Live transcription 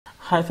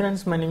Hi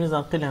friends, my name is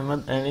Apil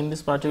Ahmed, and in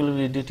this particular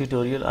video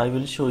tutorial I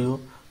will show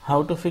you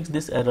how to fix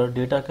this error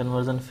data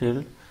conversion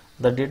field,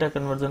 the data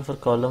conversion for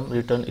column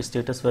return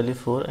status value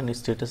 4 and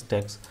status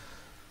text.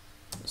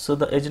 So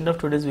the agenda of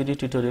today's video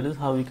tutorial is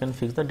how we can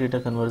fix the data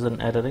conversion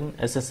error in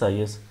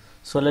SSIS.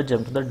 So let's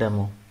jump to the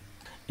demo.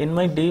 In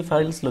my D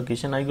files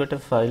location I got a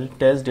file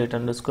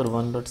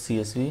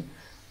test_1.csv,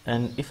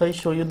 and if I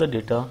show you the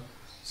data,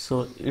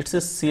 so it's a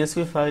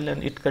CSV file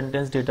and it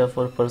contains data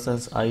for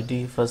person's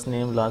ID, first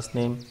name, last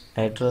name,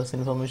 address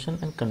information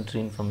and country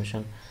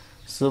information.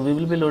 So we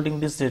will be loading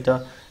this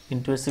data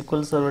into a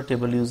SQL Server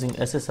table using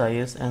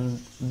SSIS,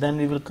 and then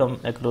we will come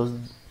across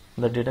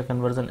the data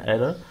conversion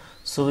error.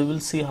 So we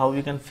will see how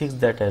we can fix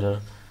that error.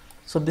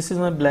 So this is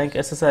my blank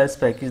SSIS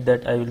package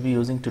that I will be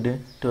using today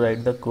to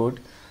write the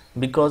code.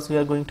 Because we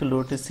are going to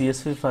load a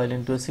CSV file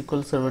into a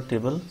SQL Server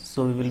table,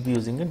 so we will be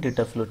using a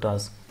data flow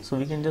task. So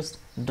we can just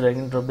drag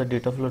and drop the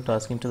data flow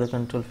task into the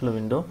control flow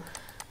window,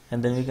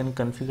 and then we can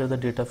configure the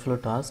data flow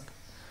task.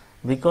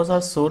 Because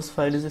our source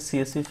file is a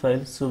CSV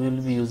file, so we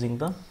will be using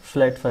the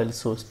flat file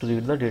source to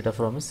read the data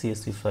from a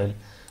CSV file.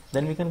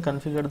 Then we can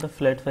configure the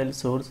flat file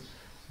source.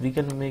 We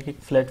can make a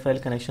flat file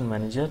connection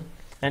manager,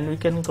 and we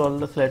can call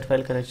the flat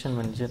file connection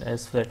manager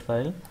as flat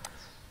file.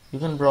 You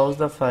can browse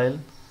the file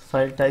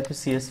type is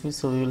CSV,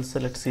 so we will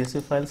select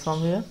CSV file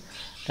from here,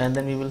 and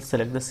then we will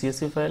select the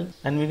CSV file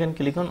and we can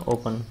click on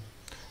open.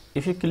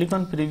 If you click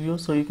on preview,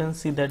 so you can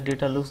see that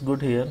data looks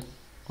good here,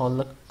 all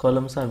the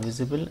columns are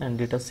visible and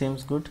data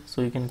seems good,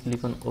 so you can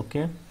click on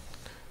OK.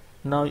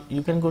 Now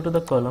you can go to the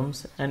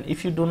columns, and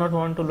if you do not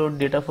want to load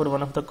data for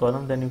one of the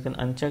column, then you can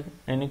uncheck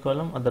any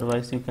column,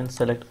 otherwise you can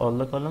select all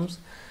the columns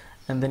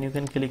and then you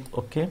can click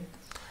OK.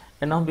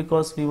 And now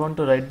because we want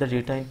to write the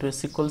data into a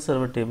SQL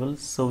Server table,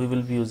 so we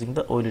will be using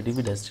the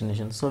OLEDB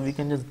destination. So we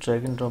can just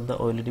drag and drop the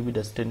OLEDB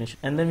destination,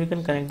 and then we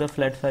can connect the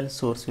flat file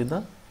source with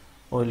the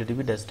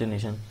OLEDB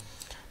destination.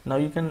 Now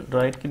you can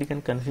right click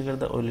and configure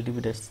the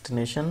OLEDB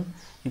destination.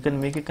 You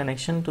can make a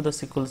connection to the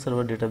SQL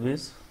Server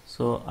database.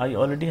 So I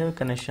already have a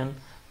connection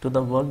to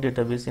the work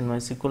database in my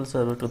SQL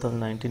Server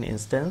 2019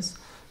 instance.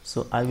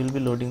 So I will be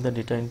loading the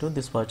data into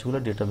this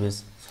particular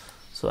database.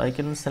 So I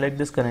can select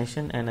this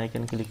connection and I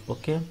can click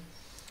OK.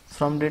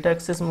 From data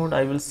access mode,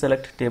 I will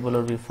select table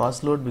or view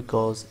fast load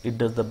because it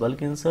does the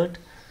bulk insert,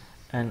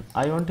 and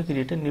I want to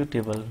create a new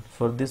table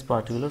for this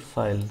particular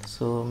file.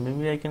 So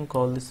maybe I can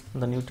call this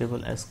the new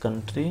table as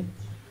country.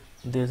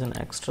 There's an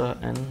extra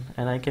N,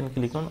 and I can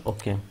click on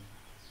OK.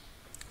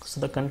 So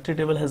the country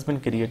table has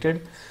been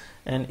created,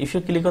 and if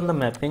you click on the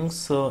mapping,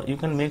 so you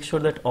can make sure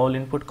that all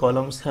input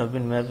columns have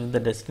been mapped with the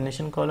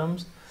destination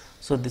columns.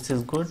 So this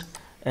is good,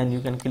 and you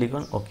can click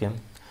on OK.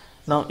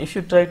 Now if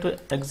you try to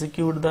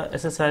execute the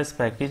SSIS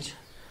package,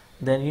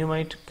 then you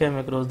might come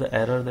across the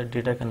error that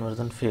data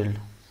conversion failed.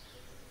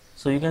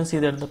 So you can see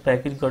that the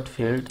package got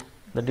failed,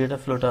 the data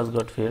flow task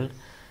got failed,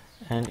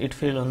 and it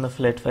failed on the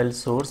flat file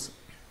source.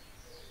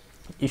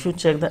 If you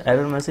check the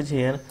error message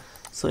here,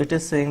 so it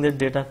is saying that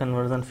data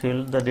conversion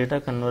failed. The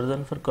data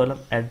conversion for column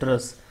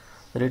address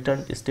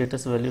returned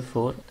status value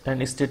 4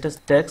 and status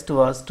text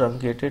was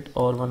truncated,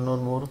 or one or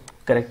more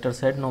characters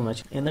had no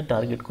match in the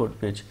target code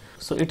page.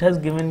 So it has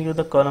given you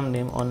the column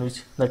name on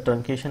which the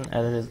truncation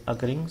error is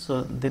occurring.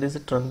 So there is a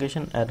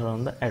truncation error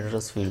on the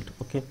address field.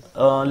 Okay,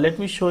 let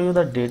me show you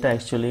the data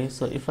actually.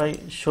 So if I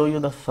show you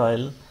the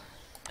file,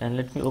 and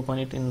let me open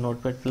it in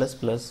Notepad++.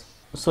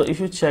 So if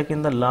you check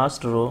in the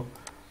last row,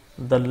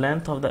 the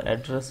length of the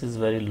address is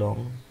very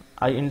long.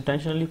 I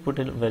intentionally put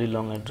a very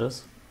long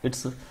address.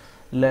 Its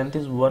length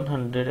is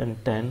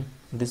 110,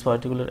 this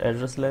particular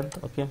address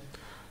length. Okay,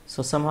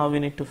 so somehow we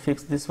need to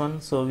fix this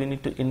one. So we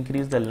need to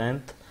increase the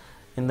length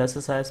in the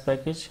SSIS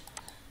package,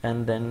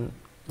 and then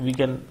we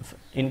can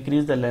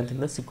increase the length in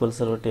the SQL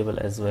Server table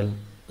as well.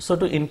 So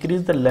to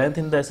increase the length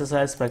in the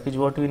SSIS package,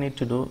 what we need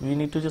to do, we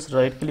need to just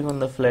right click on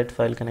the flat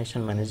file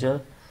connection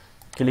manager,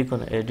 click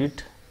on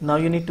edit. Now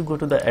you need to go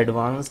to the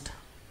advanced,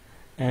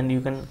 and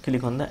you can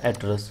click on the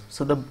address.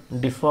 So the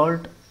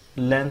default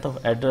length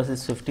of address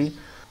is 50.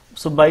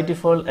 So by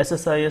default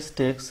SSIS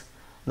takes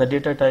the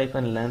data type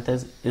and length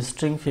as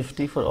string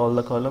 50 for all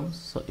the columns.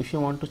 So if you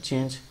want to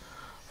change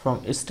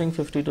from string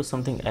 50 to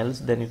something else,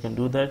 then you can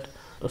do that.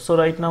 So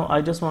right now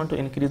I just want to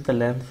increase the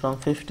length from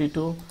 50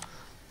 to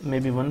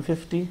maybe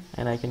 150,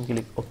 and I can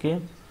click OK.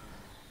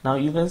 Now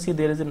you can see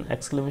there is an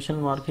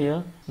exclamation mark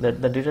here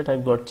that the data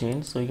type got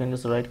changed. So you can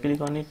just right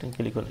click on it and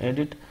click on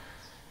edit.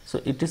 So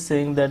it is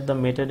saying that the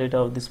metadata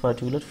of this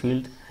particular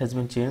field has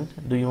been changed.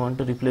 Do you want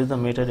to replace the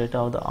metadata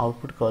of the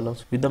output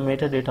columns with the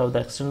metadata of the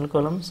external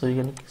column? So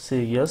you can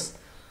say yes,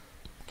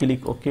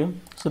 click OK.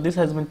 So this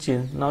has been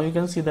changed. Now you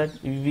can see that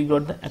we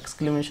got the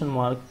exclamation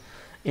mark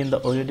in the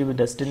OLEDB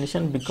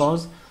destination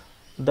because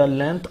the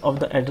length of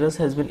the address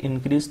has been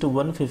increased to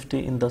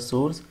 150 in the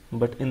source,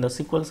 but in the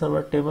SQL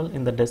Server table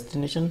in the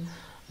destination,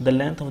 the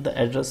length of the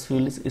address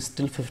field is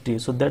still 50.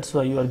 So that's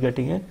why you are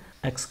getting a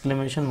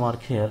exclamation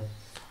mark here.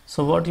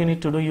 So what you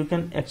need to do, you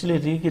can actually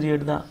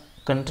recreate the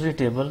country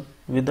table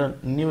with a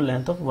new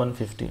length of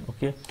 150.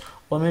 Okay,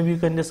 or maybe you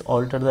can just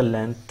alter the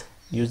length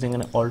using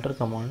an alter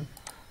command.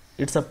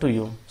 it's up to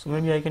you. So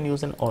maybe I can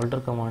use an alter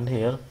command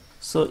here.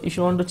 So if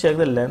you want to check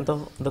the length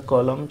of the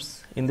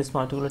columns in this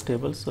particular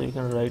table, so you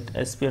can write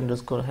sp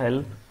underscore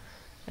help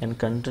and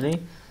country.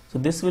 So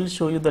this will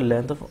show you the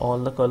length of all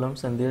the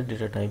columns and their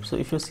data type. So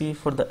if you see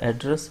for the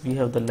address, we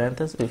have the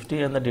length as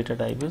 50 and the data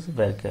type is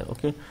varchar.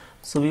 Okay,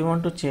 so we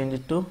want to change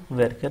it to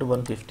varchar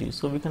 150.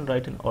 So we can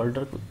write an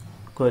alter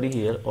query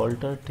here,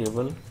 alter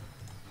table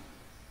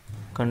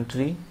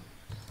country,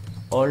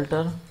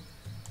 alter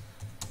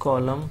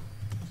column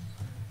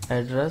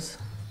address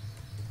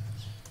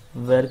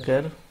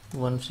varchar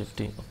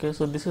 150. Okay,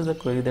 so this is the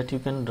query that you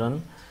can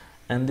run,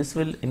 and this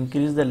will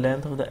increase the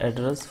length of the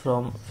address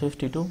from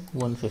 50 to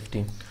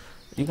 150.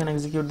 You can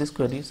execute this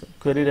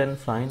query ran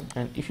fine,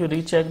 and if you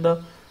recheck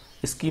the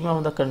schema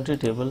of the country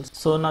table,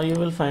 so now you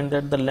will find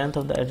that the length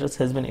of the address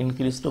has been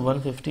increased to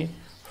 150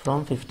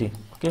 from 50.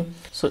 Okay,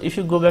 so if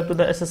you go back to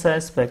the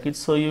SSIS package,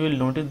 so you will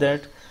notice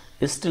that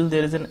still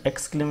there is an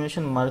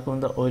exclamation mark on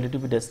the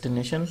OLEDB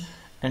destination,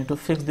 and to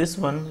fix this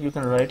one, you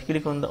can right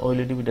click on the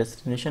OLEDB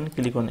destination,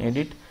 click on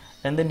edit,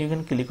 and then you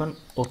can click on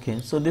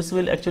OK. So this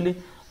will actually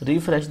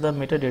refresh the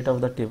metadata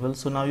of the table.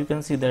 So now you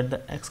can see that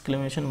the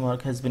exclamation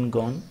mark has been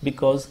gone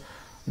because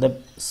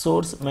the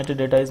source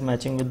metadata is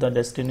matching with the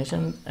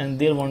destination, and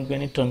there won't be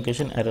any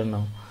truncation error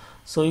now.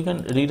 So you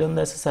can rerun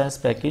the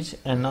SSIS package,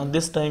 and now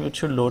this time it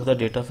should load the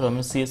data from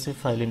a CSV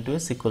file into a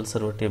SQL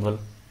Server table.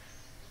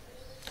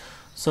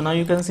 So now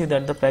you can see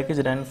that the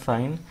package ran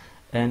fine,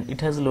 and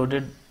it has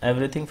loaded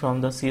everything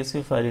from the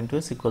CSV file into a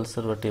SQL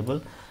Server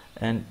table.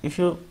 And if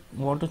you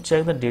want to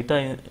check the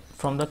data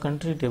from the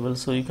country table,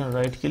 so you can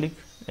right click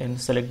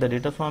and select the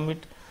data from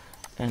it,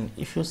 and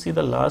if you see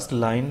the last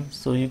line,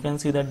 so you can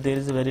see that there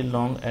is a very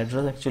long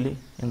address actually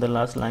in the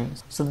last line.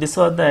 So this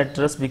was the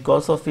address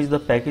because of which the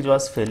package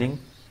was failing.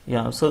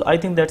 Yeah, so I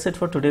think that's it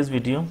for today's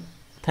video.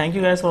 Thank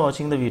you guys for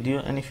watching the video,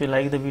 and if you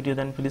like the video,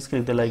 then please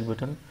click the like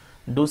button,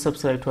 do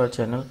subscribe to our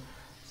channel,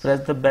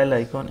 press the bell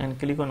icon, and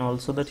click on all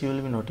so that you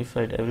will be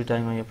notified every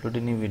time I upload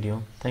a new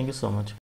video. Thank you so much.